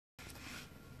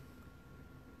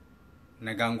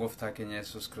nagaan gooftaa keenya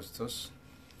Yesuus Kiristoos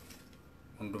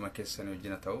hunduma keessanii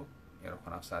wajjin ta'u yeroo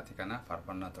kanaaf sa'aatii kana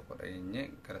faarfannaa tokko dhageenye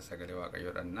gara sagalee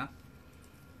Waaqayyoo dhannaa.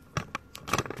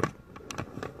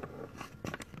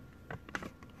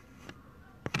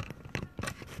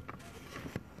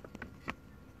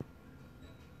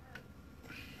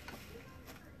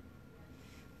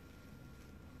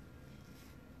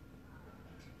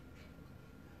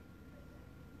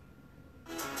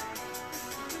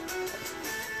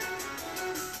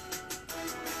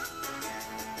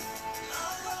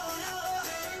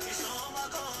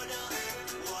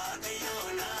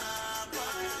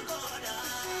 Go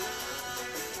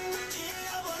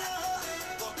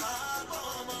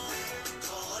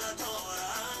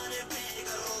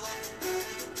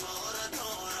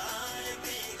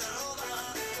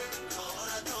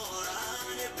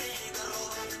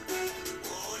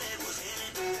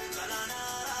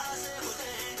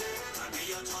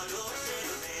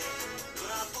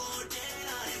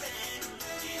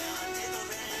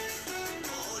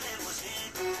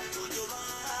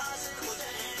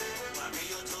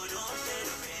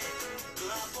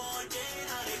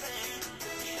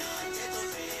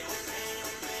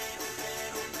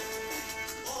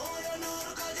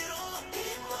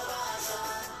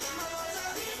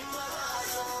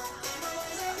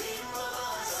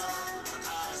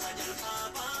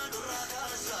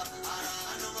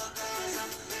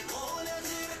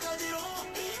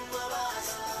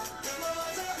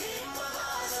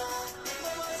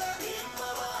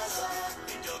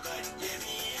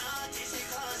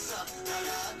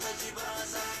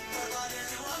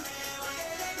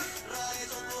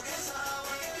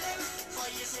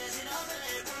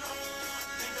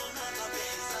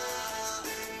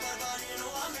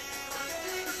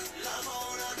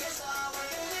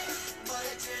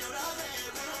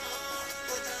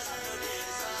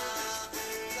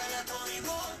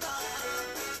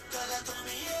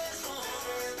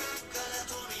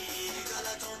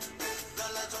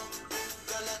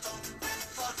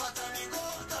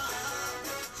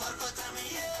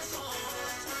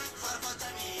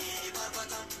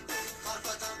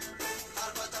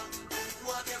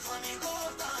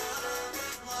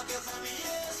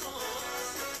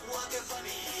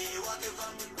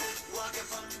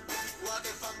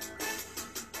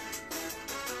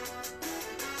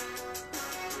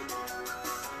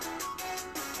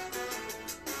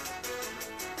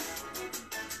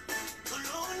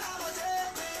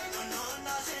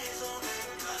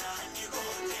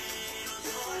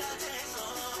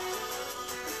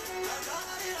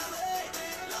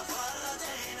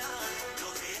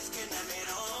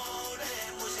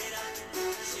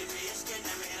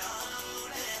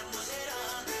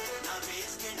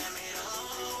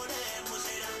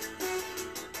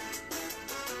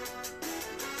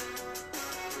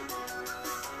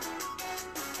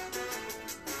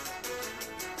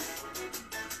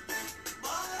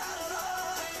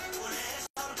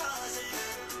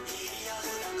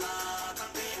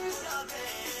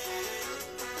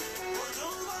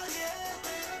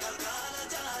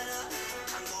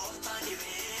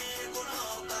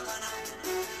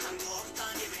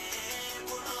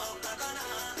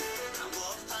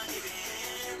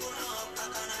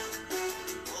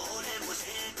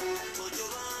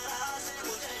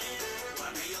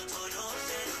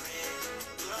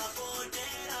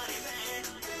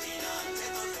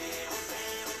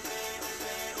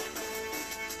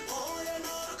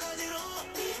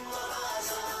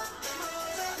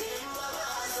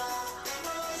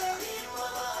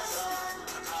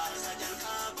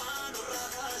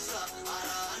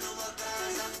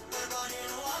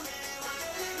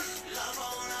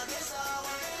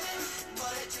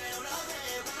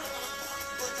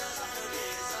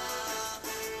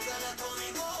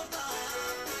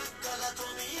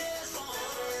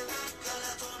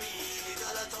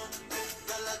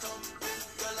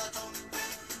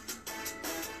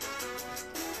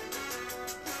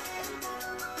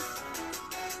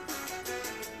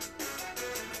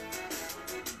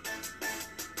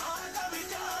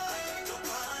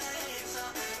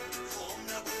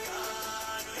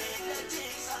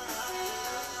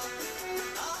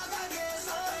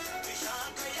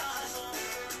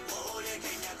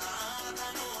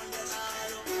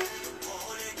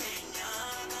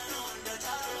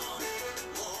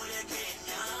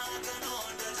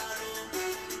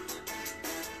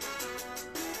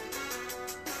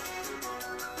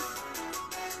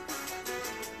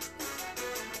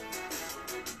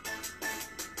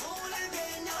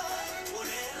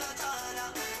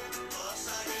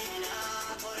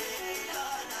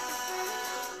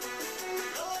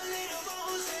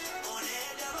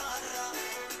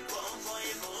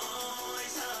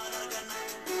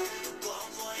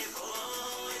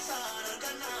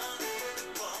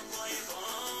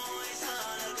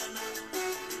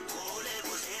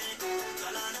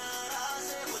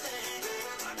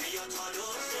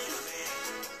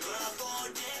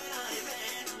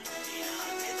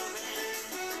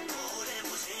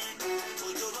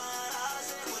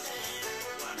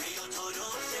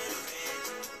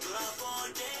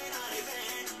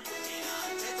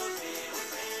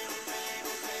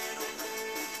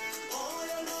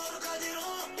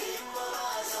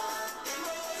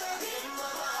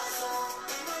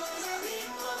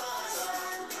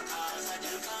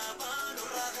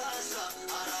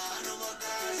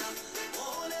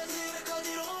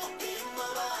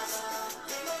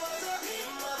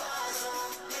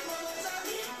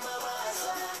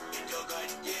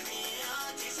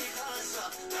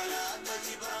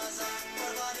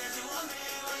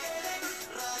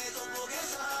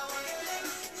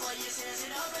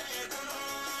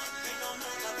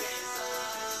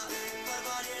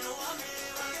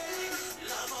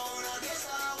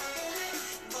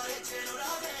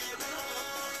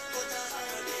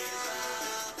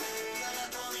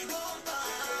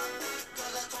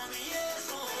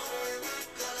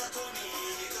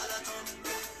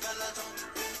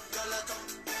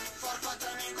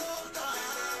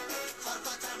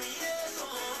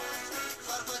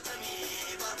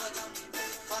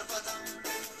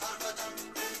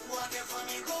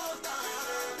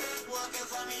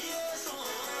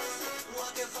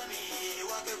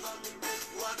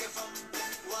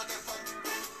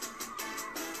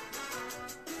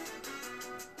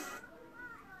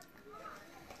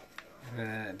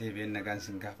deebiin nagaan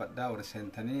sin gaafadhaa warra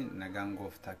seentanii nagaan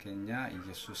gooftaa keenya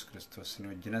Yesuus Kiristoos ni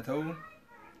wajjina ta'u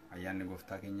ayyaanni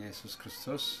gooftaa keenya Yesuus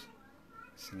Kiristoos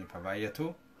isiniif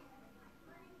baay'atu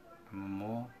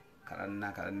ammoo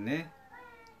kadhannee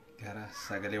gara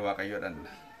sagalee Waaqayyoo dhanna.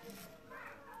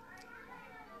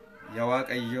 Yaa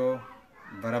Waaqayyoo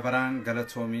bara baraan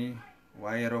galatoomii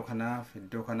waa'ee yeroo kanaaf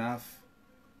iddoo kanaaf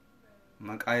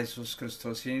maqaa Yesuus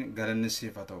Kiristoosiin galanni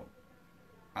siif haa ta'u.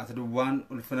 Ati duwwaan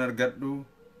ulfina argadhu,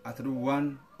 ati duwwaan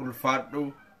ulfaadhu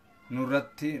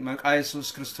nurratti maqaa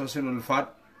Yesuus Kiristoosiin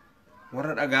ulfaadhu.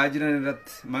 Warra dhagaa jiran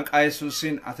irratti maqaa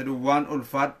Yesuusiin ati duwwaan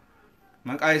ulfaadhu.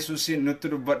 Maqaa Yesuusiin nutti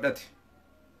dubbadhati.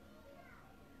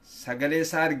 Sagalee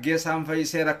isaa argee isaan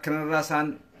fayyisee rakkinarraa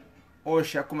isaan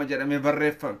oolche akkuma jedhamee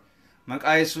barreeffame.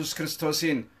 Maqaa Yesuus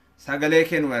Kiristoosiin sagalee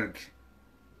kee nu ergi.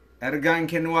 Ergaan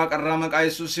kee Waaqarraa maqaa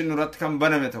Yesuusiin nurratti kan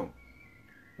baname ta'u.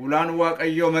 Ulaan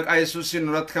Waaqayyoo maqaa Yesuusiin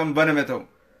nurratti kan baname ta'u.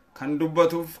 Kan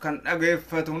dubbatuuf, kan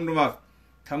dhageeffatu hundumaaf,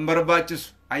 kan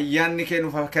barbaachisu ayyaanni kee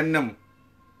nuuf kennamu.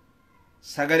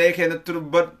 Sagalee kee nutti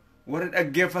dubbadhu warri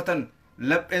dhaggeeffatan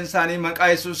lapheen isaanii maqaa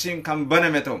Yesuusiin kan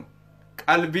baname ta'u.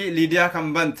 Qalbii Liidiyaa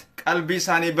kan bante, qalbii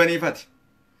isaanii baniifati.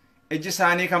 Iji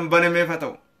isaanii kan banameef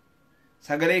ta'u.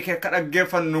 Sagalee kee akka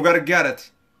dhaggeeffannu nu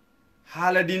gargaarati.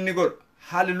 Haala diinni godhu,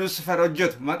 haala Lucifer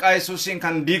hojjetu maqaa Yesuusiin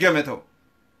kan diigame ta'u.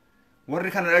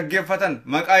 Warri kana dhaggeeffatan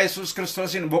maqaa Yesuus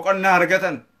Kiristoosiin boqonnaa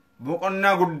argatan,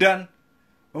 boqonnaa guddaan,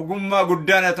 ogummaa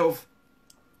guddaan haa ta'uuf.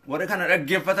 Warri kana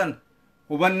dhaggeeffatan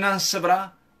hubannaan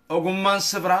sibraa, ogummaan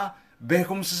sibraa,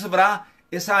 beekumsi sibraa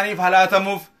isaaniif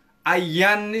halaatamuuf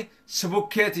ayyaanni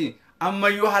sibukkeeti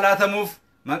ammayyuu halaatamuuf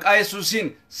maqaa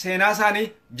Yesuusiin seenaa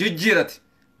isaanii jijjiirati.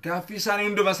 Gaaffii isaanii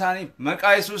hunduma isaanii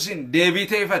maqaa Yesuusiin deebii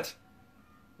ta'ifati.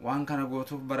 Waan kana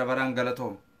gootuuf bara baraan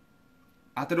galatoomi.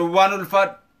 Ati duwwaan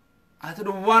ulfaadhu. Ati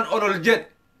duwwaan ol jedhe.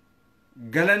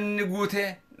 Galanni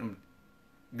guutee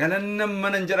galanni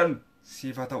manan jedhamu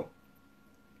siif haa ta'u.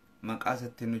 Maqaa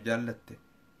isaatti nu jaallatte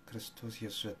Kiristoos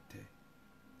Yesuusatte.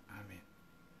 Ameen.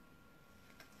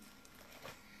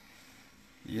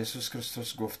 Yesuus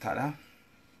Kiristoos gooftaadha.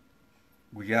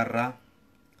 Guyyaarraa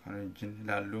kan wajjin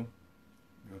ilaallu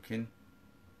yookiin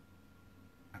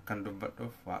akkan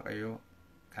dubbadhuuf Waaqayyoo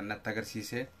kan natti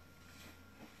agarsiise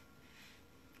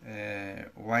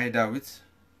waa'ee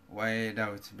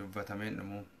Daawit dubbatameen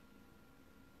dhumu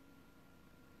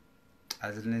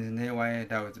azilnee waa'ee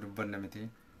Daawit dubbanna miti.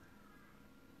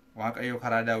 Waaqayyoo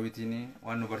karaa Daawitiin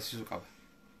waan nu barsiisu qaba.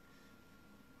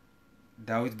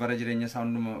 Daawit bara jireenya isaa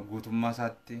hunduma guutummaa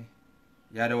isaatti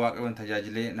yaada Waaqayyoon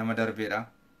tajaajilee nama darbeedha.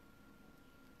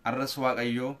 Arras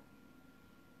Waaqayyoo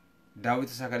Daawit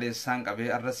sagaleessaan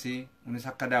qabee arrasi unis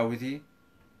akka Daawiti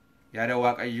yaada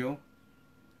Waaqayyoo,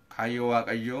 kaayyoo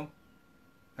Waaqayyoo,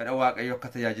 fedha Waaqayyoo akka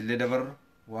tajaajilee dabarru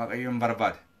Waaqayyoon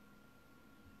barbaada.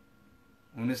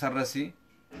 Unis arrasi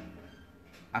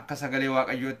akka sagalee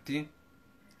Waaqayyootti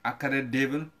akka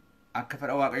deddeebinu, akka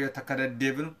fedha Waaqayyootti akka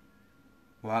deddeebinu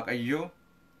Waaqayyoo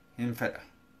hin fedha.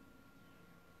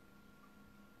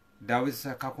 Daawit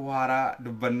kakuu haaraa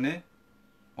dubbanne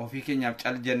ofii keenyaaf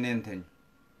cal jennee hin teenyu.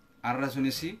 Arra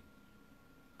sunis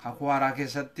kakuu haaraa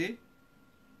keessatti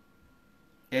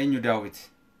eenyu Daawit?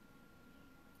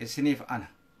 Isiniif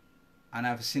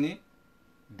anaaf isinii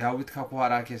daawit kakuu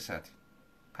haaraa keessaati.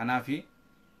 Kanaafi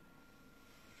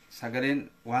sagaleen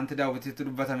wanti daawititti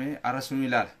dubbatame arasuun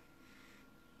ilaala.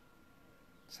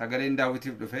 Sagaleen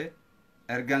daawitiif dhufe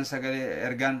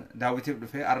ergaan daawitiif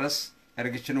dhufe arras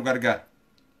ergichi nu gargaara.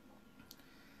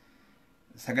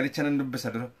 Sagalicha nan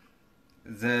dubbisa dura.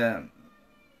 The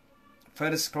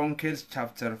First Chronicles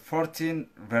chapter 14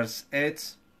 verse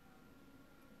 8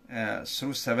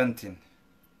 through 17.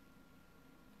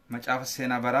 Macaafa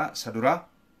seenaa baraa sadura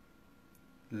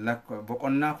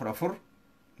boqonnaa 14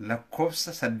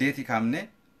 lakkoofsa 8 kaamne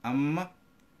amma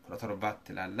 17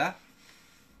 ilaalla.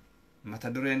 Mata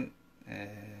dureen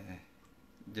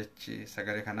jechi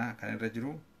sagalee kana kan irra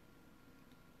jiru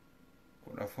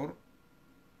 14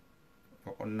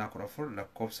 boqonnaa 14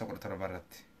 lakkoofsa 17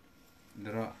 irratti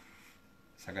dura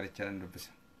sagalicha nan dubbisa.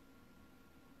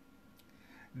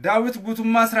 Daawit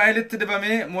guutummaa Israa'elitti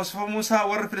dibamee moosfamuu isaa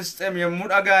warri Filisxeem yommuu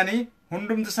dhaga'anii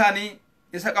hundumti isaanii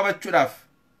isa qabachuudhaaf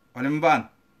ol hin ba'an.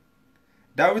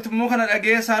 Daawit immoo kana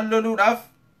dhagee isaan loluudhaaf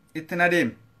itti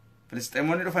adeeme.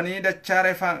 Filisxeemonni dhufanii dachaa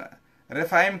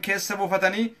Refaayim keessa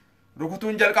buufatanii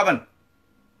rukutuun jalqaban.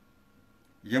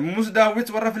 Yommus Daawit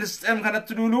warra Filisxeem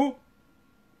kanatti duuluu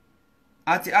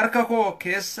ati harka koo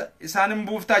keessa isaan hin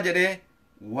buuftaa jedhee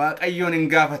Waaqayyoon hin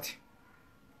gaafate.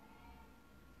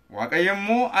 Waaqayyo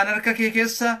immoo an harka kee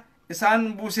keessa isaan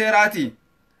buuseeraatii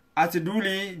ati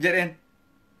duulii jedheen.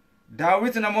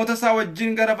 Daawit namoota isaa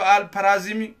wajjin gara Ba'aal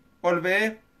Paraazim ol ba'ee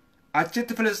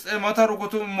achitti Filisxeemota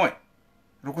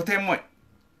rukutee mo'e.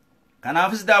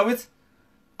 Kanaafis Daawit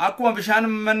akkuma bishaan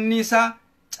manni isaa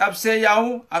cabsee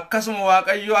yaa'u akkasuma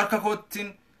Waaqayyo harka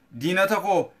kootiin diinota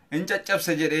koo hin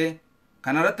caccabse jedhee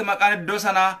kanarratti maqaan iddoo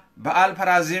sanaa Ba'aal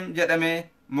Paraazim jedhamee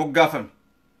moggaafame.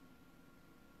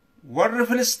 Warri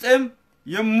Filisxeem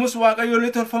yommus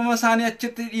Waaqayyoolii tolfama isaanii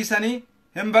achitti dhiisanii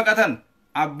hin baqatan.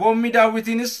 Abboommi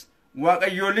Daawitiinis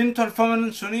Waaqayyooliin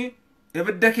tolfaman suni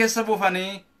ibidda keessa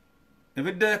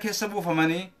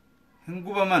buufamanii hin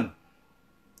gubaman.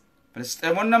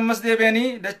 Filisxeemonni ammas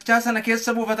deebi'anii dachaa sana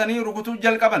keessa buufatanii rukutuu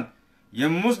jalqaban.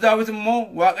 Yommus Daawit immoo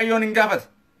Waaqayyoon hin gaafate.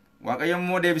 Waaqayyo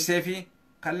immoo deebiseefi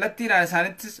kallattiidhaan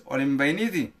isaanittis ol hin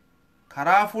bayiniiti.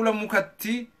 Karaa fuula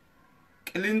mukatti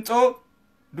qilinxoo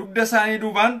dugda isaanii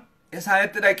duubaan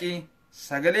isaanitti dhaqii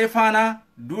sagalee faanaa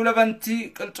duula bantii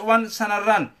qilxuwan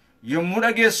sanarraan yommuu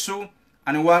dhageessu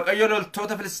ani Waaqayyo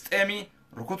loltoota Filisxeemii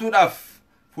rukutuudhaaf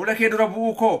fuula kee dura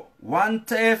bu'uu koo waan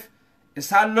ta'eef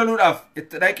isaan loluudhaaf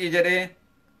itti dhaqii jedhee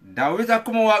Daawit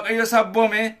akkuma Waaqayyo isa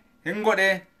abboome hin godhe.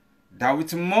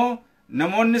 Daawit immoo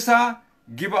namoonni isaa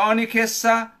Giba'oonii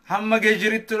keessaa hamma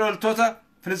Geejiritti loltoota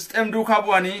Filisxeem duukaa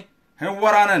bu'anii hin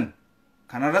waraanan.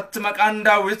 Kanarratti maqaan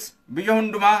Daawit biyya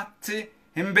hundumaatti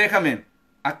hin beekame.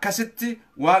 Akkasitti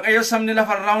Waaqayyo sabni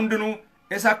lafarraa hundinuu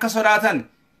isa akka sodaatan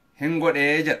hin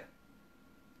godhee jedha.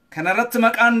 Kanarratti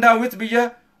maqaan Daawit biyya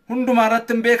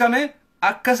hundumaarratti hin beekame.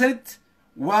 Akkasitti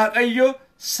Waaqayyo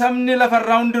sabni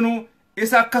lafarraa hundinuu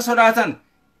isa akka sodaatan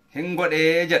hin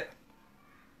godhee jedha.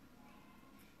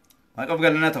 Waaqaaf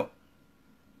galanna ta'u.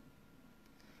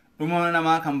 Dhuma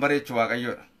namaa kan bareechu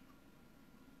Waaqayyoodha.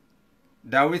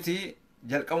 Daawiti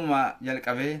jalqabuma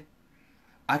jalqabee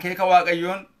akeeka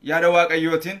Waaqayyoon yaada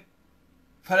Waaqayyootiin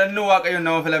falannoo Waaqayyoon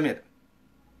nama filameedha.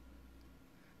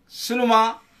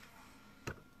 Silumaa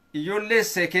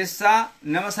ijoollee keessaa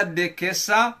nama 8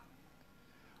 keessaa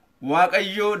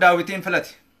Waaqayyo Daawitiin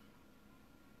filate.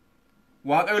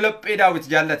 Waaqayyo laphee Daawit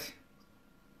jaallate.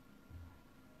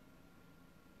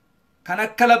 Kan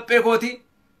akka laphee kooti,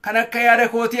 kan akka yaada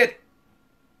kooti jedhe.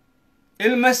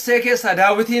 Ilma isaa keessaa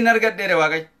Daawitiin argadheedha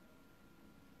Waaqayyo.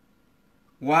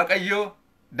 Waaqayyo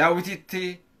Daawititti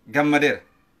gammadeera.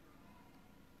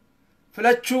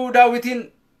 Filachuu Daawitiin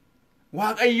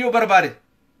Waaqayyo barbaade.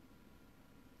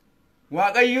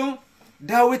 Waaqayyo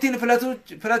Daawitiin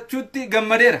filachuutti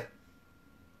gammadeera.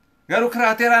 Garuu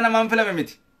karaateeraa namaan filame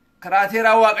miti.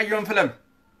 Karaateeraa Waaqayyoon filame.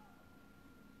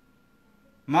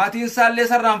 Maatiin isaallee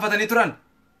sarraanfatanii turan.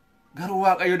 Garuu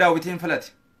Waaqayyo Daawitiin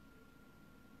filate.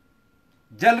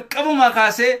 Jalqabuma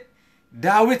kaasee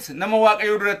Daawit nama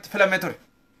Waaqayyo duratti filame ture.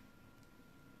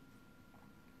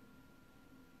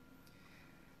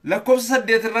 Lakkoofsa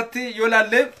 8 irratti yoo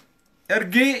laalle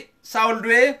ergi Saa'ol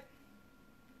du'ee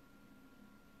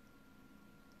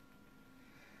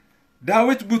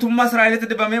Daawit guutummaa Israa'elitti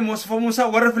dibamee moosfamuu isaa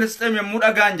warra Filisxeem yommuu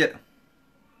dhaga'an jedha.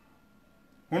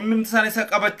 Hundumti isaanii isa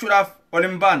qabachuudhaaf ol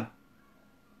hin ba'an.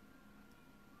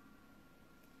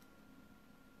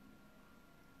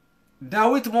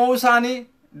 Daawit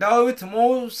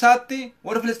mo'uu isaatti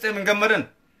warra Filisxeem hin gammadan.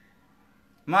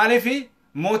 Maaliif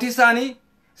mootii isaanii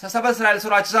saba Israa'el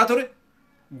soraachisaa ture.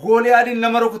 Gooliyaadiin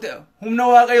nama rukute humna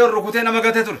Waaqayyoon rukutee nama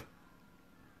gate ture.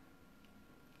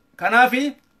 Kanaafi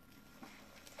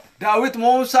Daawit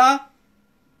moosaa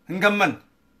hin gamman.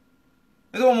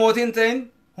 Itoo mootiin ta'in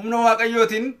humna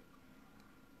Waaqayyootiin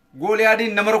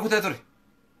Gooliyaadiin nama rukutee ture.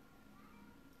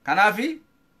 Kanaafi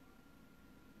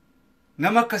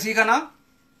nama akkasii kana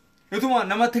ituma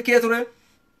nama tikee ture.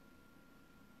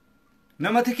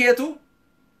 Nama tikeetu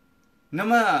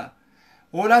nama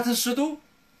hoolaa tissutu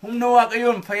humna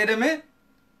Waaqayyoon fayyadamee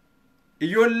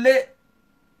ijoollee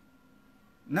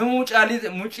nama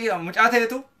mucaa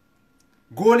ta'etu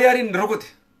Gooliyaadiin rukute.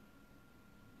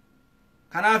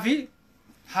 Kanaafi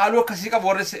haaloo akkasii qabu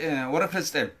warra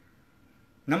Filisxeem.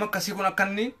 Nama akkasii kun akka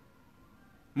inni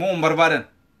mo'uu hin barbaadan.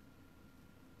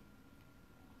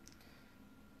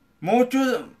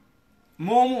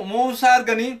 Mo'uusaa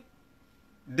arganii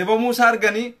dibamuusaa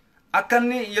arganii akka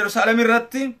inni Yerusaalem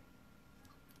irratti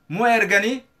mo'e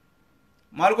erganii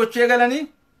maal gochuu eegalanii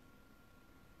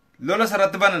lola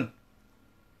sarratti banan.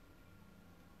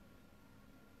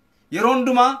 Yeroo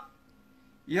hundumaa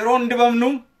yeroo hin dibamnu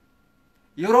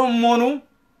yeroo moonu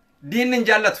diinni hin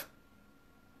jaallatu.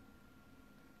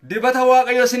 Dibata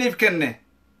Waaqayyo isiniif kenne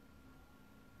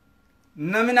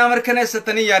namni naa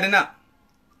mirkaneessatanii yaadinaa.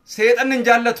 Seexanni hin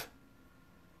jaallatu.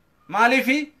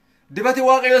 Maaliifi dibati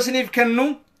Waaqayyo isiniif kennu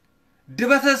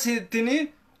dibata sittini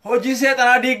hojii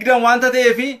seexanaa diigdan waanta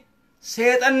ta'eefi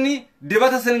seexanni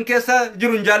dibata isin keessa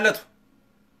jiru hin jaallatu.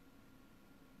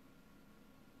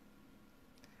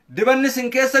 Dibanni isin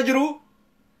keessa jiru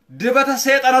dibata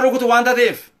seexana rukutu waanta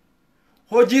ta'eef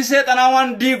hojii seexanaa waan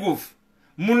diiguuf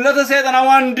mul'ata seexanaa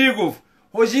waan diiguuf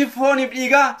hojii fooniif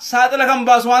dhiigaa saaxila kan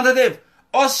baasu waanta ta'eef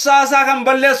ossaasaa kan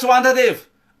balleessu waanta ta'eef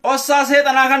ossaa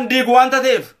seexanaa kan diigu waanta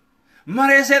ta'eef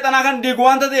maree seexanaa kan diigu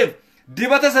waanta ta'eef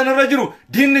dibata sanirra jiru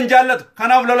diinni hin jaallatu.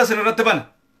 Kanaaf lola sinirratti bana.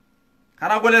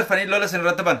 Kanaaf goleeffanii lola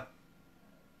sinirratti bana.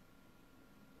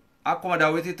 Akkuma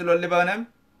Daawitiitti lolli baname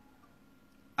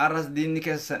arras diinni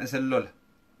keessan isin lola.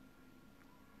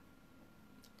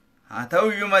 Haa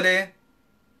ta'uyyuu malee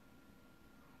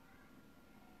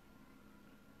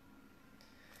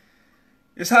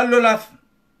isaan lolaaf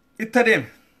itti adeeme.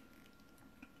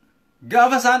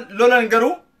 Gaafa isaan lolan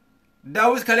garuu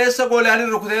Daawit kaleessa Gooliyaadin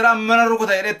rukuteera mana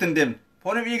rukuta jedhee itti hin deemne.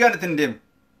 Fooniif dhiigaan itti hin deemne.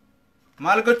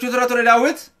 Maal gochuu ture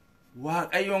Daawit?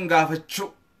 Waaqayyoon gaafachuu.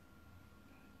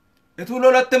 Ituu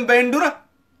lolatti hin bahin dura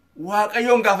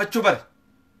Waaqayyoon gaafachuu bare.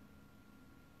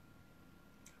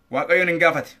 Waaqayyoon hin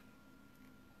gaafate.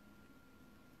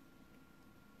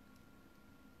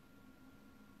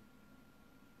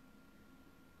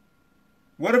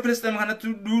 Warra Filisxeem kanatti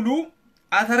duuluu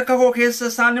ati harka koo keessa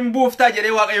isaan hin buuftaa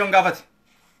jedhee Waaqayyoon gaafate.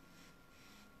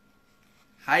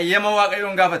 Hayyama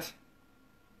Waaqayyoon gaafate.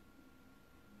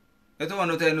 Ituma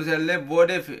nuti illee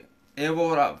boodeef eeboo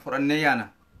fudhannee yaana.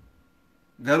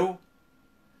 Garuu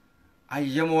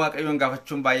hayyama Waaqayyoon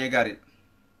gaafachuun baay'ee gaariidha.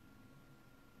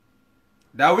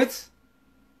 Daawit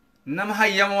nama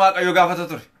hayyama Waaqayyoo gaafata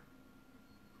ture.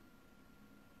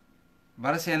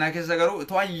 Bara seenaa keessa garuu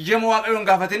itoo hayyama Waaqayyoon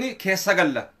gaafatini keessa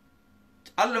galla.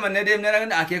 Callumannee deemnee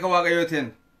dhaqne akeeka Waaqayyooti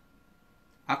jenna.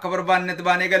 Akka barbaannetti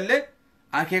baanee gallee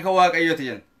akeeka Waaqayyooti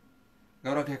jenna.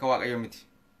 Garuu akeeka Waaqayyoo miti.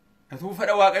 Ituu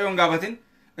fedha Waaqayyoon gaafatin,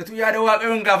 ituu yaada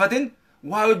Waaqayyoon gaafatin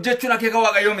waa hojjechuun akeeka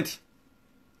Waaqayyoo miti.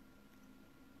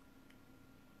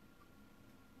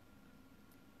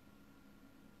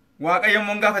 Waaqayyo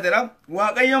immoo gaafatedha.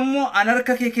 Waaqayyo immoo an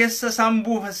harka kee keessa isaan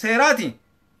buufa seeraati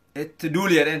itti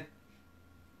duuli jedheen.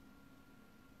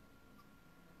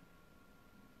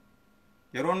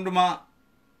 Yeroo hundumaa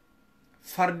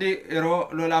fardi yeroo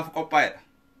lolaaf qophaa'edha.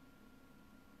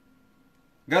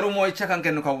 Garuu moo'icha kan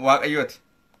kennu kan Waaqayyooti.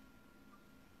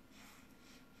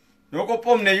 Yoo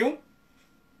qophoomneyyuu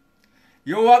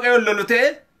yoo Waaqayyoon lolu ta'e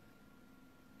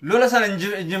lola sana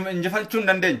injifachuu hin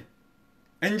dandeenyu.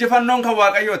 Injifannoon kan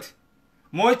Waaqayyooti.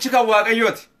 Moo'ichi kan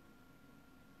Waaqayyooti.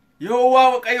 Yoo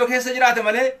Waaqayyo keessa jiraate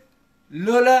malee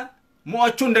lola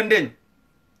mo'achuu hin dandeenyu.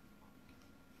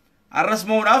 Arras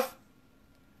mo'uudhaaf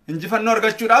injifannoo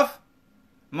argachuudhaaf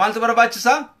maaltu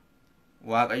barbaachisaa?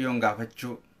 Waaqayyoon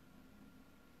gaafachuu.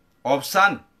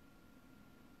 Obsaan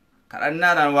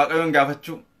kadhannaadhaan Waaqayyoon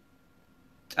gaafachuu.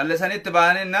 Callisanitti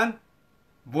ba'aninnaan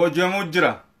booji'amuu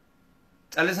jira.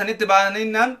 Callisanitti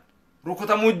ba'aninnaan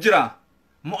rukutamuu jira.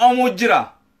 Mo'amuu jira.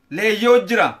 Leeyyoo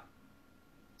jira.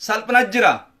 Salphina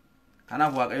jira.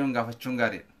 Kanaaf Waaqayyoon gaafachuun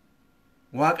gaariidha.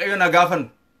 Waaqayyo na gaafannu.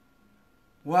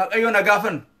 Waaqayyo na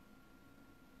gaafannu.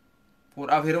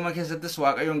 Fuudhaaf heeruma keessattis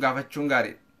Waaqayyoon gaafachuun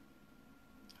gaariidha.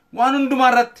 Waan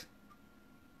hundumaa irratti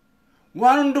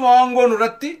waan hundumaa waan goonu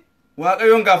irratti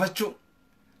Waaqayyoon gaafachuu.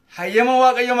 Hayyama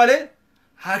Waaqayyo malee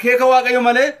akeeka Waaqayyo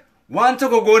malee waan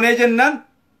tokko goonee jennaan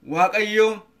Waaqayyo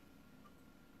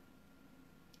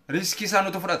riskii isaa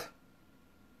nutu fudhata.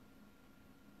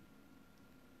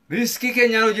 Riskii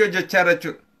keenyaan hojii hojjechaa irra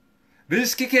jechuudha.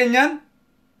 Riskii keenyaan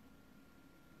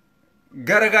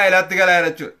gara gaa'ilaatti galaa irra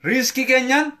jechuudha. Riskii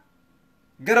keenyaan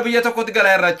gara biyya tokkotti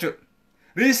galaa irra jechuudha.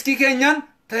 Riskii keenyaan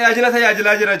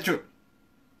tajaajilaa jira jechuudha.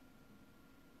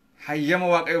 Hayyama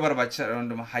Waaqayyo barbaachisaadha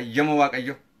hundumaa. Hayyama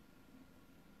Waaqayyo.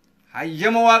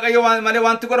 Hayyama Waaqayyo malee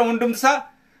wanti godhamu hundumti isaa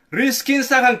riskiin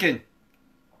isaa kan keenya.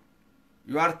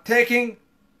 You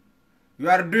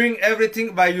are doing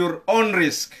everything by your own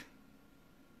risk.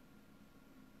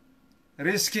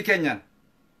 Riskii keenyaan.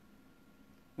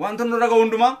 Wanti nurra ga'u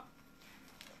hundumaa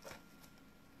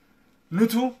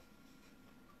nutu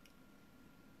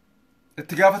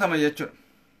itti gaafatama jechuudha.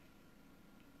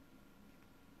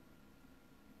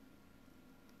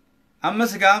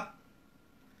 Ammas egaa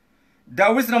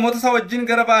Daawit namoota isaa wajjin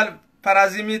gara Ba'aal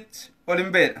Paraazimiitti ol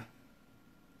hin ba'edha.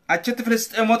 Achitti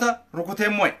Filisxeemota rukutee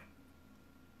mo'e.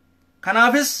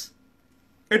 Kanaafis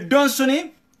iddoon suni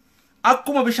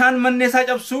akkuma bishaan mannee isaa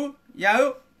cabsuu yaa'u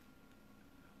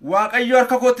Waaqayyo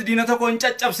harka kootti diina tokko hin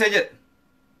caccabsee jedhe.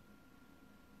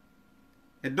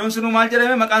 Iddoon sunu maal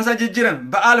jedhame? Maqaan isaa jijjiirame.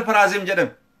 Ba'aal Paraazim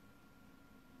jedhame.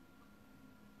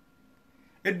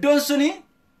 Iddoon suni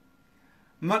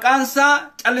maqaan isaa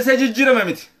callisee jijjiirame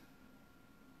miti.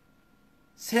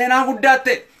 Seenaa guddaa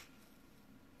ta'e.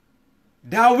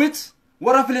 Daawit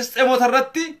warra Filisxeemota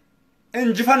irratti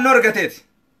injifannoo argateeti.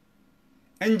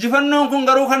 Injifannoon kun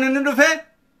garuu kan inni dhufe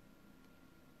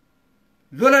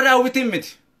lola Daawitiin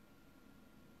miti.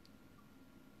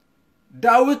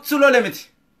 Daawit lole miti.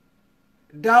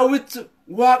 Daawit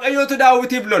Waaqayyootu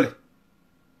Daawitiif lole.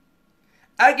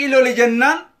 Dhaqi loli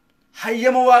jennaan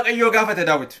hayyama Waaqayyoo gaafate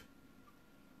Daawit.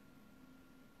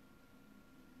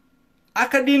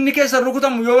 Akka diinni keessa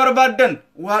rukutamu yoo barbaaddan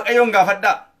Waaqayyoon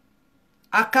gaafadhaa.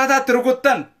 Akkaataatti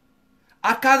rukuttan,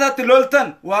 akkaataatti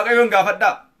loltan Waaqayyoon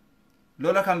gaafadhaa.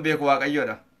 Lola kan beeku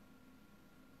Waaqayyoodha.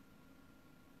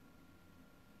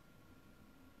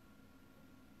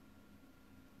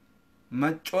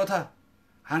 Maccoota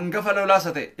hangafa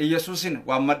lolaasa ta'e Yesuusin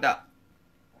waammadhaa.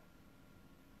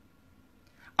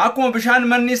 Akkuma bishaan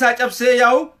manni isaa cabsee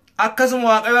yaa'u akkasuma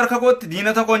Waaqayyo harka kootti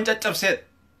diina tokko hin caccabseedha.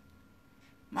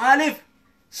 Maaliif?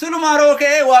 Silumaa roo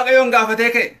ka'ee Waaqayyoon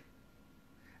gaafatee ka'e.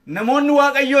 Namoonni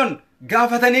Waaqayyoon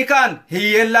gaafatanii ka'an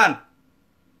hiyyeellaan.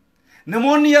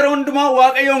 Namoonni yeroo hundumaa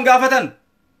Waaqayyoon gaafatan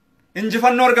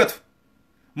injifannoo argatu.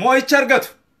 Mo'icha argatu.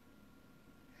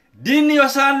 Diinni yoo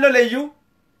isaan loleyyuu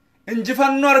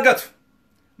injifannoo argatu.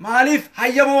 Maaliif?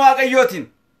 Hayyama Waaqayyootiin.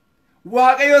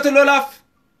 Waaqayyootu lolaaf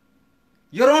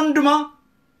yeroo hundumaa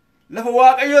lafa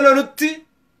Waaqayyo lolutti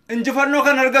injifannoo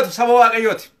kan argatu saba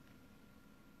Waaqayyooti.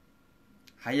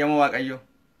 Hayyama Waaqayyo.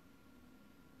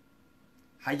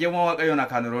 Hayyama Waaqayyoon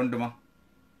akaan yeroo hundumaa.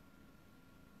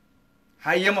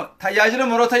 Hayyama tajaajila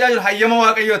moroo tajaajilu hayyama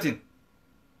Waaqayyootiin.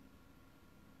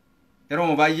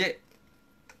 Yeroo baay'ee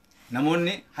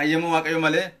namoonni hayyama Waaqayyo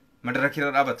malee madarakii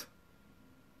irra dhaabatu.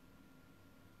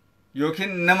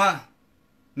 Yookiin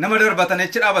nama darbatan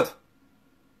jechi dhaabatu.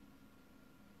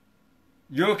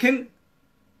 Yookiin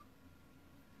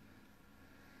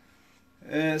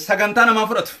sagantaa namaa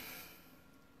fudhatu.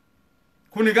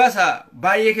 Kun egaa isa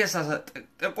baay'ee keessaa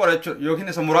xiqqoodha jechuudha yookiin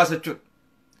isa muraasa jechuudha.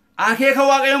 Akeeka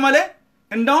Waaqayyo malee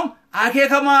inda'um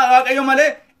akeeka Waaqayyo malee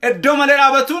iddoo malee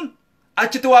dhaabatuun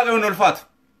achitti Waaqayyoon ulfaatu.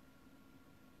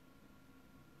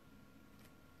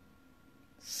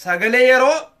 Sagalee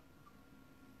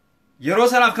yeroo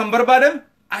sanaaf kan barbaadame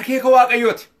akeeka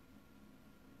Waaqayyooti.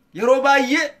 Yeroo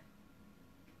baay'ee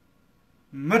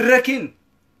madarakiin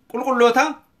qulqullootaa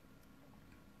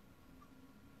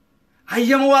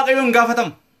hayyama Waaqayyoon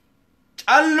gaafatamu.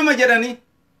 Calluma jedhanii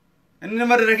inni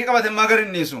madarakii qabate magar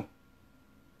hin dhiisu.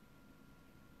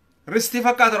 Ristii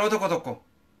fakkaata yeroo tokko.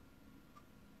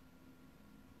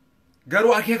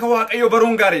 Garuu akeeka Waaqayyo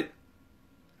baruun gaariidha.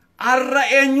 Har'a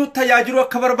eenyu tajaajilu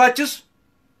akka barbaachisu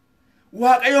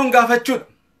Waaqayyoon gaafachuudha.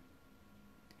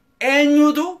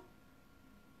 Eenyutu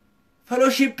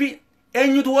fellowshippii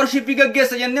eenyutu worshippii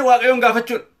gaggeessa jennee Waaqayyoon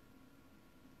gaafachuudha.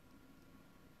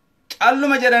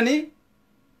 Calluma jedhanii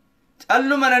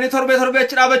torbee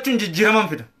achi dhaabachuun jijjiiraman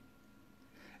fida.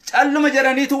 Calluma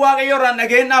jedhaniitu Waaqayyo irraan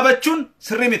dhaga'een dhaabachuun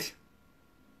sirrii miti.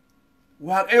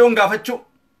 Waaqayyoon gaafachuu.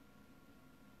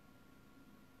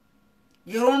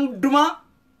 Yeroo hundumaa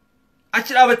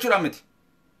achi dhaabachuudhaan miti.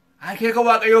 Akeeka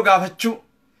Waaqayyoo gaafachuu.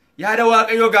 Yaada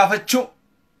Waaqayyoo gaafachuu.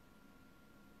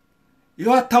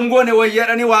 Yoo attam goone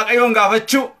wayyaadhanii Waaqayyoon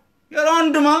gaafachuu. Yeroo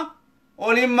hundumaa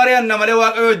oliin mari'anna malee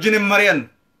Waaqayyo wajjin hin mari'annu.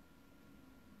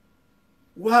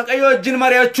 Waaqayyo wajjin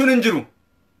mari'achuun hin jiru.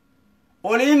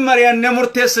 Oliin mari'annee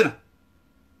murteessina.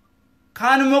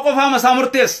 kaan immoo qofaama isaa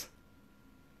murteessa.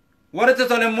 Warri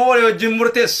tole immoo walii wajjin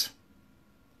murteessu.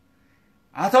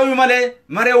 haa ta'u malee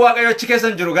maree waaqayyo achi keessa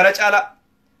hin jiru gara caalaa.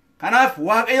 kanaaf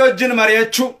waaqayyo wajjin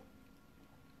mari'achuu.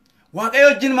 waaqayyo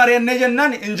wajjin mari'annee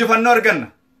jennaan injifannoo arganna.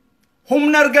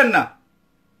 humna arganna.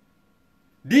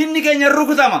 diinni keenya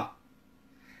rukutama.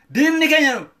 diinni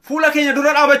keenya fuula keenya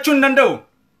dura dhaabachuu hin danda'u.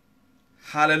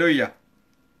 haaleluyyaa.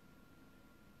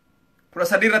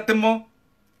 13 irratti immoo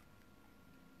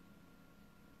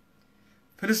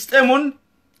Filisxeemonni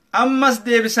ammas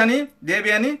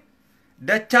deebi'anii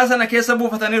dachaa sana keessa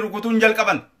buufatanii rukutuun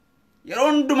jalqaban. yeroo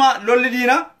hundumaa lolli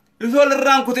diinaa ituu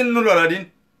walirraan kutin nu lola diin.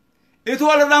 ituu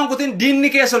walirraan kutin diinni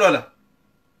keessa lola.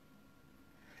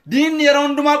 diinni yeroo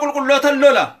hundumaa qulqulloota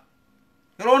lola.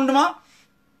 yeroo hundumaa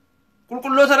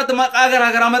qulqulloota irratti maqaa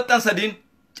garaa garaa maxxansa diin.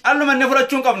 calluma inni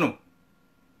fudhachuu hin qabnu.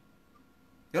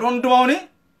 yeroo hundumaa uni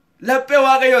laphee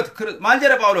waaqayyooti. maal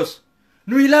jedha Phaawulos?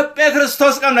 nuyi laphee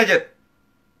Kiristoos qabna jedha.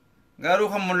 garuu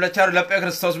kan mul'achaa jiru laphee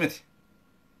Kiristoos miti.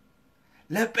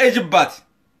 laphee jibbaati.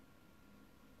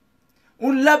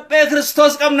 laphee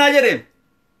Kiristoos qabnaa jedhe.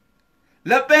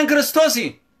 lapheen Kiristoosii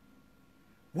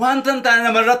wanta hin taane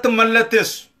namarratti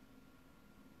mallatteessu.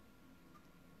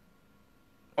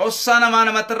 ossaa namaa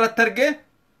namatti irratti argee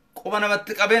quba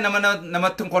namatti qabee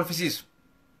namatti hin kolfisiisu.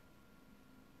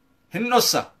 hin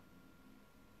dhossa.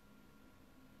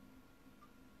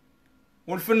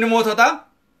 ulfinni moototaa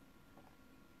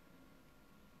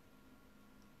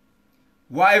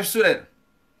waa ibsuudha.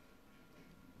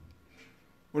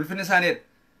 ulfinni isaaniidha.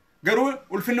 garuu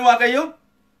ulfinni waaqayyo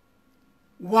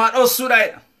waa dhossuudha.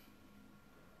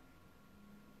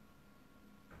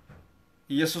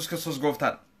 Yesus Kiristoos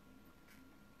gooftaadha.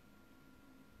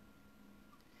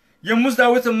 yommus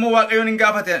Daawit immoo waaqayyoon hin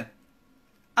gaafate.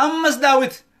 ammas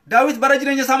Daawit bara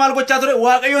jireenya isaa maal gochaa ture?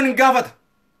 waaqayyoon hin gaafata.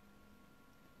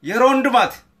 yeroo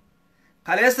hundumaati.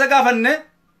 kaleessa gaafanne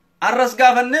arras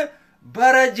gaafanne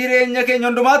bara jireenya keenya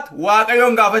hundumaatti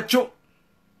waaqayyoon gaafachuu.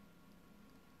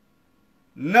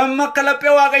 nama akka laphee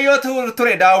waaqayyoo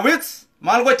ture Daawit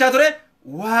maal gochaa ture?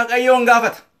 waaqayyoon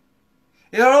gaafata.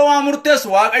 yeroo waan murteessu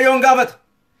waaqayyoon gaafata.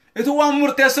 ituu waan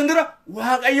murteessu dura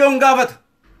waaqayyoon gaafata.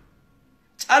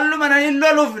 calluma naniin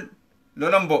loluuf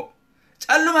lolan bo'u.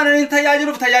 calluma naniin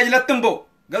tajaajiluuf tajaajilatti hin bo'u.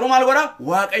 garuu maal godha?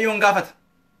 waaqayyoon gaafata.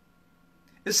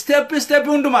 step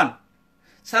hundumaan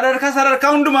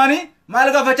sadarkaa hundumaanii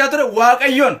maal gaafachaa ture?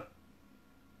 waaqayyoon.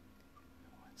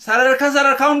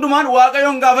 sadarkaa hundumaan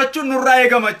waaqayyoon gaafachuun nurraa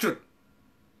eegamachuudha.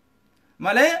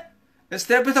 malee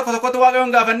step tokkotti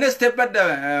waaqayyoon gaafanne step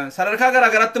sadarkaa garaa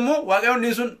garaatti immoo waaqayyoon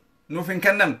dhiisuun nuuf hin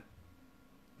kennamne.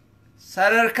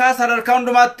 sadarkaa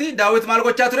hundumaatti Daawit maal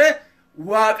gochaa ture?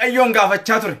 waaqayyoon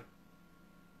gaafachaa ture.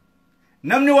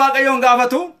 namni waaqayyoon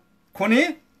gaafatu kuni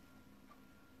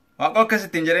waaqa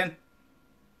akkasitti hin jedheen.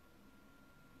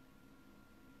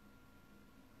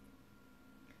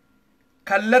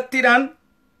 kallattiidhaan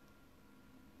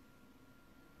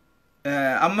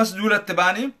ammas duulatti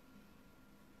ba'anii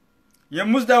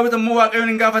yommus Daawit immoo waaqayyoon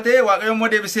hin gaafate. waaqayyoon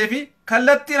immoo deebisee fi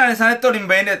kallattiidhaan isaanitti ol hin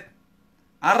bahinedha.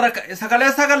 arra isa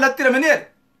kaleessaa kallattiidha miniidha.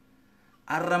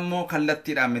 arra immoo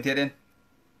kallattiidhaan miti jedheen.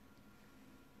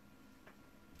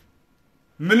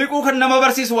 miliquu kan nama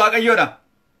barsiisu waaqayyoodha.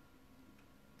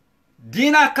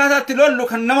 diina akkaataatti lollu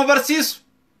kan nama barsiisu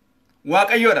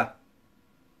waaqayyoodha.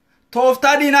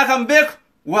 tooftaa diinaa kan beeku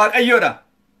waaqayyoodha.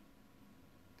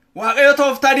 waaqayyo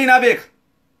tooftaa diinaa beeka.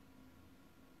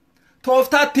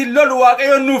 tooftaa ittiin lolu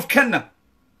waaqayyoon nuuf kenna.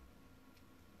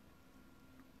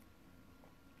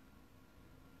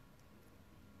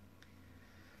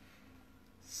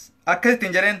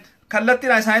 akkasittiin jedheen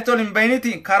kallattiidhaan isaanitti ol hin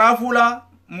bayiniiti karaa fuulaa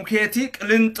mukeetii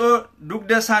qilinxoo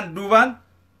dugda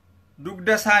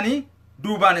isaanii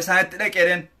duubaan isaanitti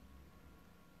dhaqeedheen.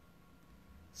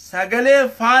 sagalee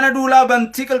faana duulaa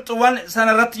bantii qilxuuwwan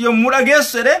sana irratti yommuu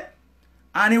dhageessu jedhe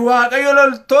ani waaqayyo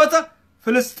loltoota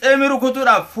Filisxeemii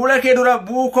rukutuudhaaf fuula kee dura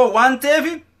bu'uu koo waan ta'eef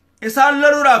isaan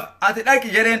loluudhaaf ati dhaqi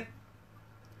jedheen.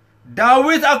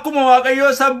 Daawit akkuma waaqayyo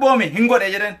sabboome hin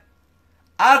godhe jedheen.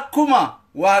 akkuma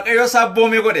waaqayyo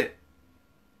sabboome godhe.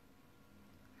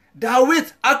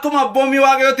 Daawit akkuma abboomii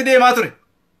waaqayyootti deemaa ture.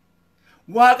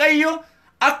 waaqayyo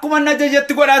akkuma inni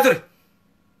ajajetti godhaa ture.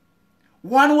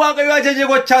 waan waaqayyo ajaje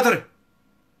gochaa ture.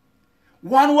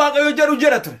 waan waaqayyo jedhu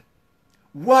jedha ture.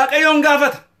 waaqayyoon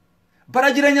gaafata.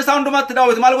 bara jireenya isaa hundumaatti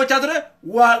Daawit maal gochaa ture?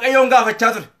 waaqayyoon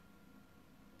gaafachaa ture.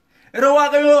 yeroo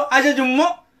waaqayyo ajaju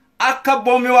immoo akka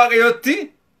abboomii waaqayyootti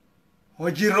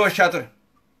hojiirra oolchaa ture.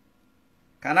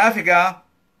 kanaaf egaa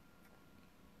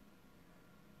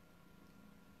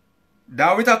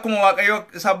Daawit akkuma waaqayyo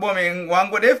isa abboome waan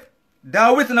godheef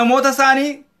Daawit namoota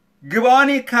isaanii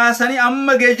Gibaanii kaasanii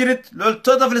amma geejiritti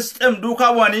loltoota Filisxeem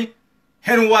duukaa bu'anii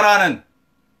hin waraanan.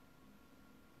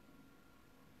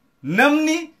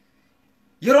 Namni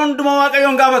yeroo hundumaa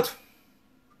Waaqayyoon gaafatu.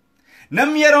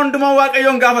 Namni yeroo hundumaa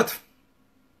Waaqayyoon gaafatu.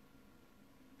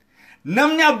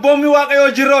 Namni abboommi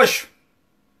Waaqayyoo jirrooshu.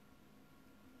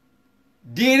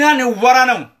 Diinaan hin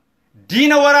waraanamu.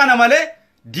 Diina waraana malee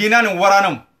diinaan hin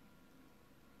waraanamu.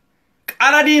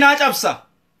 Qara diinaa cabsa.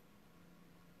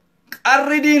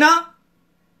 Qarri diinaa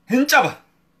hin caba.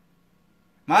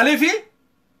 Maaliifi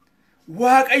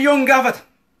Waaqayyoon gaafata.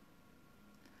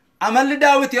 Amalli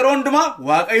Daawit yeroo hundumaa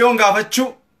Waaqayyoon gaafachuu.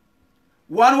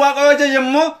 Waan Waaqayyoo ajaje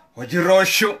immoo hojiirra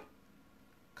oolchuu.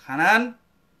 Kanaan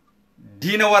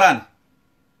diina waraana.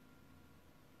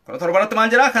 Kora torbanatti maal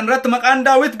jedhaa? Kan irratti maqaan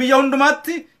Daawit biyya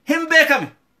hundumaatti hin beekame.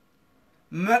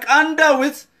 Maqaan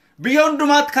Daawit biyya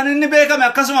hundumaatti kan inni beekame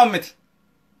akkasuma miti.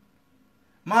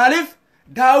 Maaliif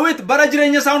Daawit bara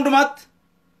jireenya isaa hundumaatti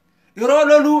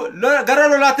yeroo gara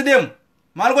lolaatti deemu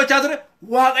maal gochaa ture?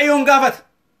 Waaqayyoon gaafata.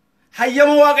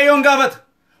 Hayyama Waaqayyoon gaafata.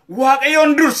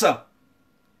 Waaqayyoon dursa.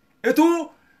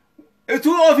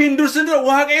 Ituu ofiin dursin ture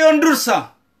Waaqayyoon dursa.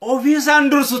 Ofii isaan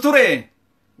dursu ture.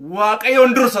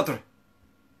 Waaqayyoon dursa ture.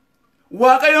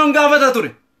 Waaqayyoon gaafata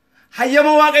ture.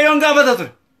 Hayyama Waaqayyoon gaafata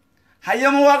ture.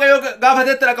 Hayyama Waaqayyoo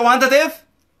gaafatetti dhaqa waanta ta'eef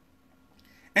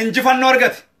injifannoo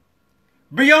argate.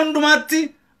 Biyya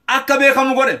hundumaatti akka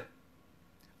beekamu godhe.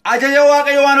 Ajaja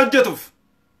Waaqayyoo waan hojjetuuf.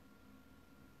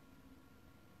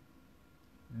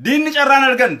 Diinni carraan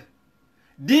arganne.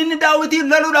 Diinni Daawitiin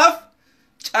loluudhaaf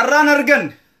carraan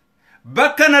arganne.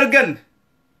 Bakka hin arganne.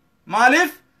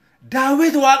 Maaliif?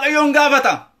 Daawit Waaqayyoon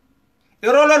gaafata.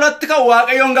 Yeroo lolatti kan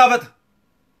Waaqayyoon gaafata.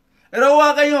 Yeroo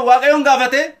Waaqayyoon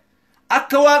gaafate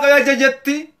akka Waaqayyo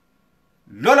ajajetti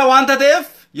lola waanta ta'eef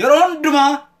yeroo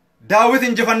hundumaa Daawit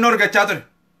injifannoo argachaa ture.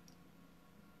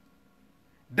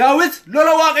 Daawit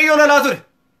lola Waaqayyoo lolaa ture.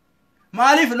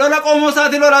 Maaliif? Lola qoomoo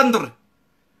isaatii lolaan ture.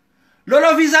 Lola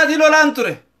ofii isaatii lolaan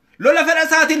ture. Lola fedha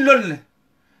isaatiin lolle.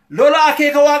 Lola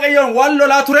akeeka Waaqayyoon waan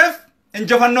lolaa tureef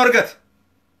injifannoo argate.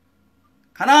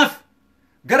 Kanaaf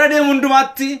gara deemu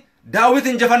hundumaatti Daawit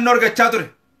injifannoo argachaa ture.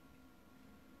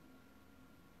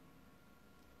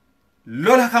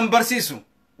 Lola kan barsiisu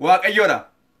Waaqayyoodha.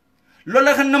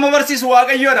 Lola kan nama barsiisu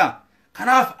Waaqayyoodha.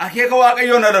 Kanaaf akeeka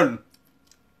Waaqayyoon lollu.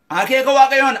 Akeeka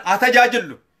Waaqayyoon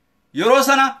tajaajillu. Yeroo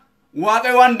sana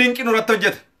Waaqayyo waan dinqii nurratti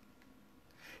hojjeta.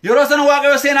 Yeroo sana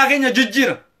Waaqayyo seenaa keenya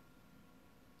jijjiira.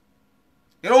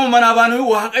 Yeroo manaa baanu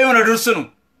Waaqayyoon dursinu.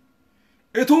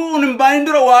 Ituu hin bahin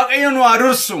dura Waaqayyo nu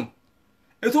dursu.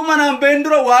 Ituu manaan bahin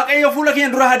dura Waaqayyo fuula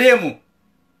keenya dura adeemu.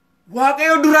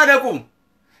 Waaqayyo dura dhaqu.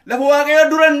 Lafa Waaqayyo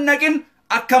dura hin dhaqin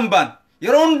akkam baan.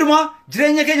 Yeroo hundumaa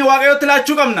jireenya keenya Waaqayyotti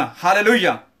laachuu qabna.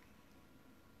 Hallelujah.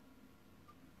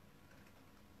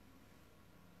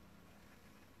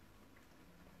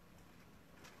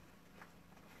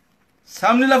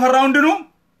 Sabni lafarraa hundinuu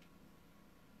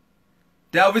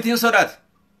Daawitiin sodaate.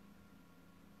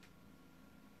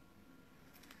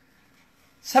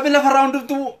 Sabni lafarraa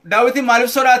hundumtuu Daawitiin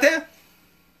maaliif sodaate?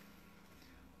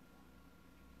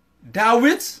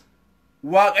 Daawit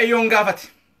Waaqayyoon gaafate.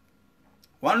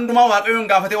 Waan hundumaa Waaqayyoon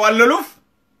gaafate waan loluuf,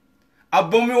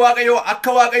 abboommi Waaqayyoo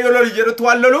akka Waaqayyo lolu jedhutti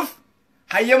waan loluuf,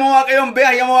 hayyama Waaqayyoon bee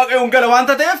hayyama Waaqayyoon gala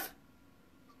waanta ta'eef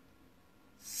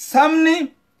sabni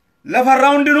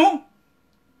lafarraa hundinuu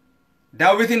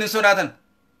Daawitiin hin sodaatan.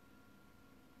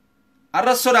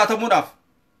 Arras sodaatamuudhaaf.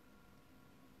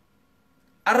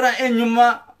 Arra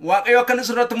eenyummaa Waaqayyo akka inni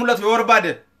sirratti mul'atu yoo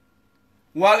barbaade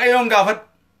Waaqayyoon gaafadhu.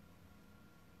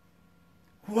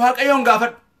 Waaqayyoon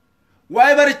gaafadhu.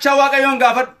 Waa'ee barichaa Waaqayyoon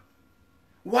gaafadhu.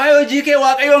 Waa'ee hojii kee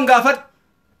Waaqayyoon gaafadhu.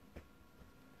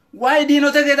 Waa'ee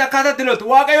diinota kee akkaataa itti loltu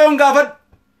Waaqayyoon gaafadhu.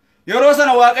 Yeroo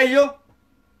sana Waaqayyo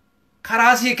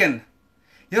karaa sii kenna.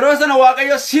 Yeroo sana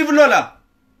Waaqayyo siif lola.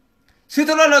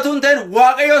 Situ lolatu hin ta'in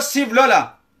Waaqayyo siif lola.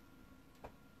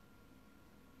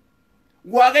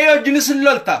 Waaqayyo wajjin sin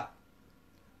lolta.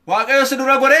 Waaqayyo si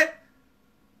dura godhe.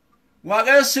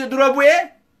 Waaqayyo si dura bu'ee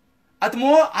ati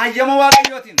immoo hayyama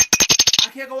Waaqayyootiin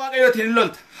akeeka Waaqayyootiin hin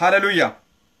lolta. Hallelujah.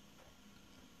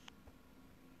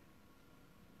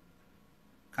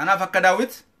 Kanaaf akka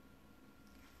Daawit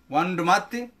waan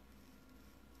hundumaatti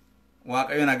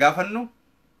Waaqayyoon gaafannu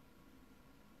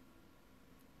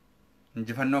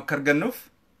injifannoo akka argannuuf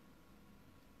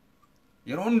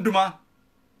yeroo hundumaa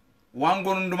waan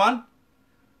goonu hundumaan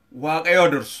Waaqayyo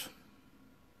dursu.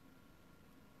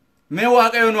 Mee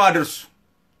Waaqayyo nu dursu.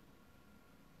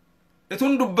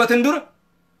 Ituun dubbatin dura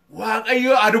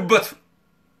Waaqayyo dubbatu.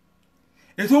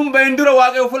 Ituun bahin dura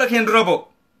Waaqayyo fuula keenya dura ba'u.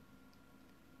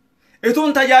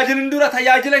 Ituun tajaajilin dura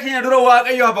tajaajila keenya dura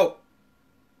Waaqayyo ba'u.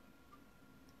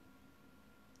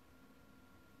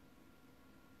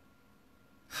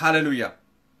 hallelujah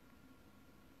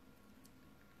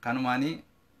kanumani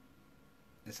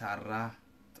isarra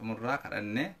xumurra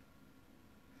kadhanne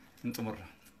xumurra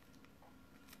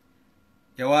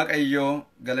yaa waaqayyo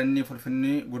galanni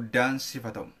fulfinni guddaan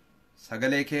sifata'u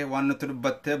sagalee kee waan nutti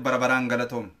dubbatte barabaraan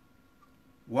galatoom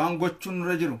waan gochuun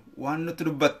nurra jiru waan nutti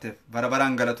dubbatte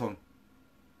barabaraan galatoom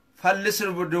fallis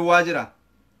duwwaa jira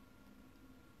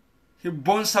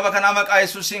hibboon saba kanaa maqaa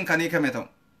Yesuusiin kan hiikame ta'u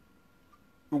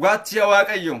dhugaatti yaa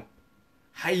waaqayyo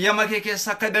hayyama kee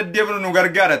keessa akka deddeebinu nu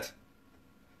gargaarati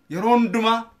yeroo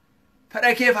hundumaa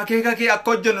fedha kee akeeka kee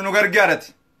akka hojjennu nu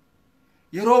gargaarati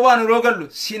yeroo waan yeroo gallu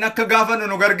siin akka gaafannu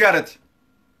nu gargaarati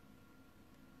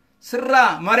sirraa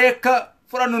maree akka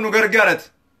fudhannu nu gargaarati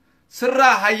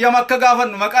sirraa hayyama akka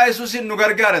gaafannu maqaa Yesuusiin nu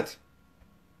gargaarati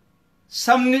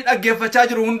sabni dhaggeeffachaa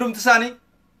jiru hundumti isaanii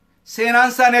seenaan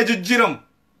isaanii jijjiiramu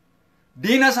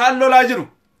diina isaan lolaa jiru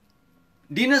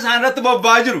diina isaan irratti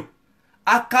bobba'aa jiru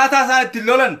akkaataa isaan itti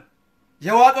lolan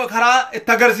yaa Waaqa karaa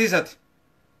itti agarsiisati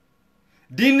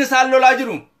diinni isaan lolaa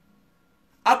jiru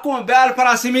akkuma Ba'aal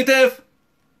Paraasimii ta'eef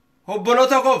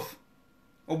obbolota koof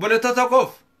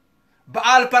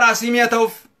Ba'aal Paraasimii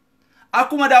ta'uuf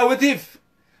akkuma Daawitiif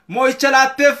moo'icha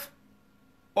laatteef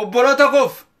obbolota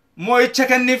koof moo'icha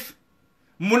kenniif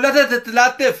mul'ata itti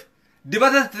laatteef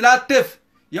dibata itti laatteef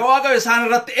yaa Waaqa isaan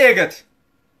irratti eegate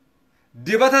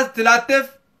dibata itti laatteef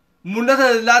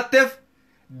mul'ata itti laatteef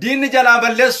diinni jalaa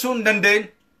balleessuu hin danda'in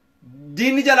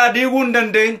diinni jalaa diiguu hin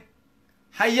danda'in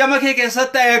hayyama kee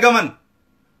keessatti eegaman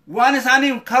waan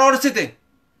isaanii karoorsite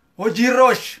hojiirra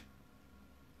oolch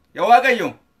yaa Waaqayyo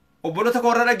obbolota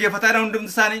koo irra dhaggeeffataa jiran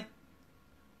hundumti isaanii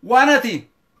waan ati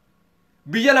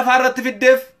biyya lafaa irratti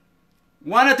fiddeef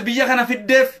waan ati biyya kana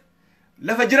fiddeef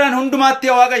lafa jiran hundumaatti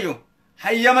yaa Waaqayyo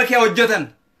hayyama kee hojjetan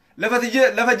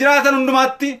lafa jiraatan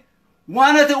hundumaatti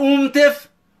waan ati uumteef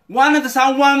waan ati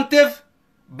isaan waamteef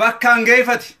bakkaan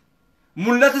geeffati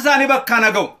mul'ata isaanii bakkaan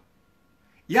ga'u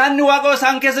yaanni Waaqa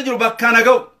isaan keessa jiru bakkaan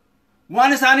ga'u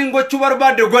waan isaaniin gochuu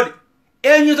barbaadde godhi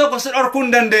eenyu tokko si dhorkuu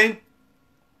hin danda'in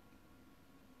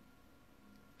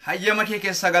hayyama kee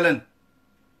keessa galan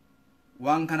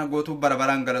waan kana gootuuf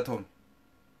barabaraan galatoom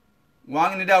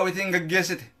waaqni Daawitiin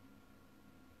gaggeessite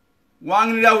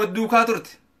waaqni Daawit duukaa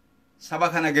turte saba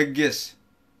kana gaggeesse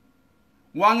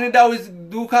waaqni Daawit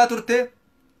duukaa turte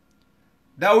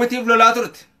Daawitiif lolaa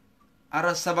turte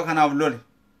arras saba kanaaf lole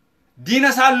diina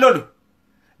isaan lolu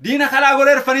diina karaa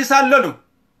goreerfanii isaan lolu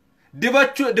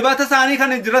dibata isaanii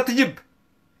kan irratti jibbe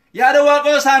yaada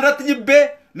Waaqayyo isaan irratti jibbee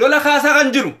lola kaasaa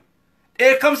kan jiru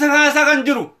dheekkamsa kaasaa kan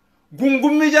jiru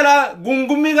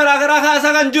gungummii garaagaraa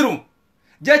kaasaa kan jiru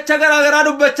jecha garaagaraa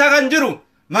dubbachaa kan jiru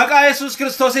maqaa Yesuus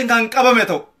Kiristoosiin kan qabame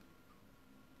ta'u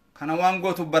kana waan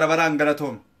gootuuf barabaraan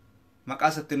galatoom maqaa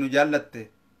isaatti nu jaallatte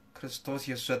Kiristoos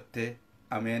Yesuusatte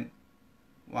ameen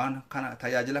waan kana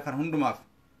tajaajila kan hundumaaf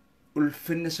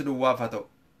ulfinni si duwwaaf haa ta'u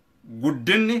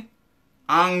guddinni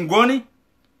aangooni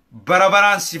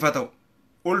barabaraan siif haa ta'u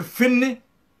ulfinni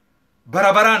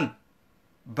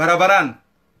barabaraan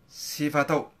siif haa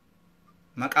ta'u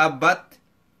maqaa Abbaatti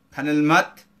kan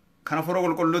Ilmaatti kan Hafuura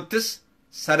Qulqulluuttis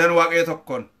sadan Waaqayyo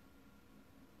tokkoon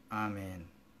ameen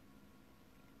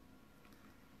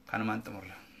kanumaan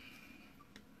xumurra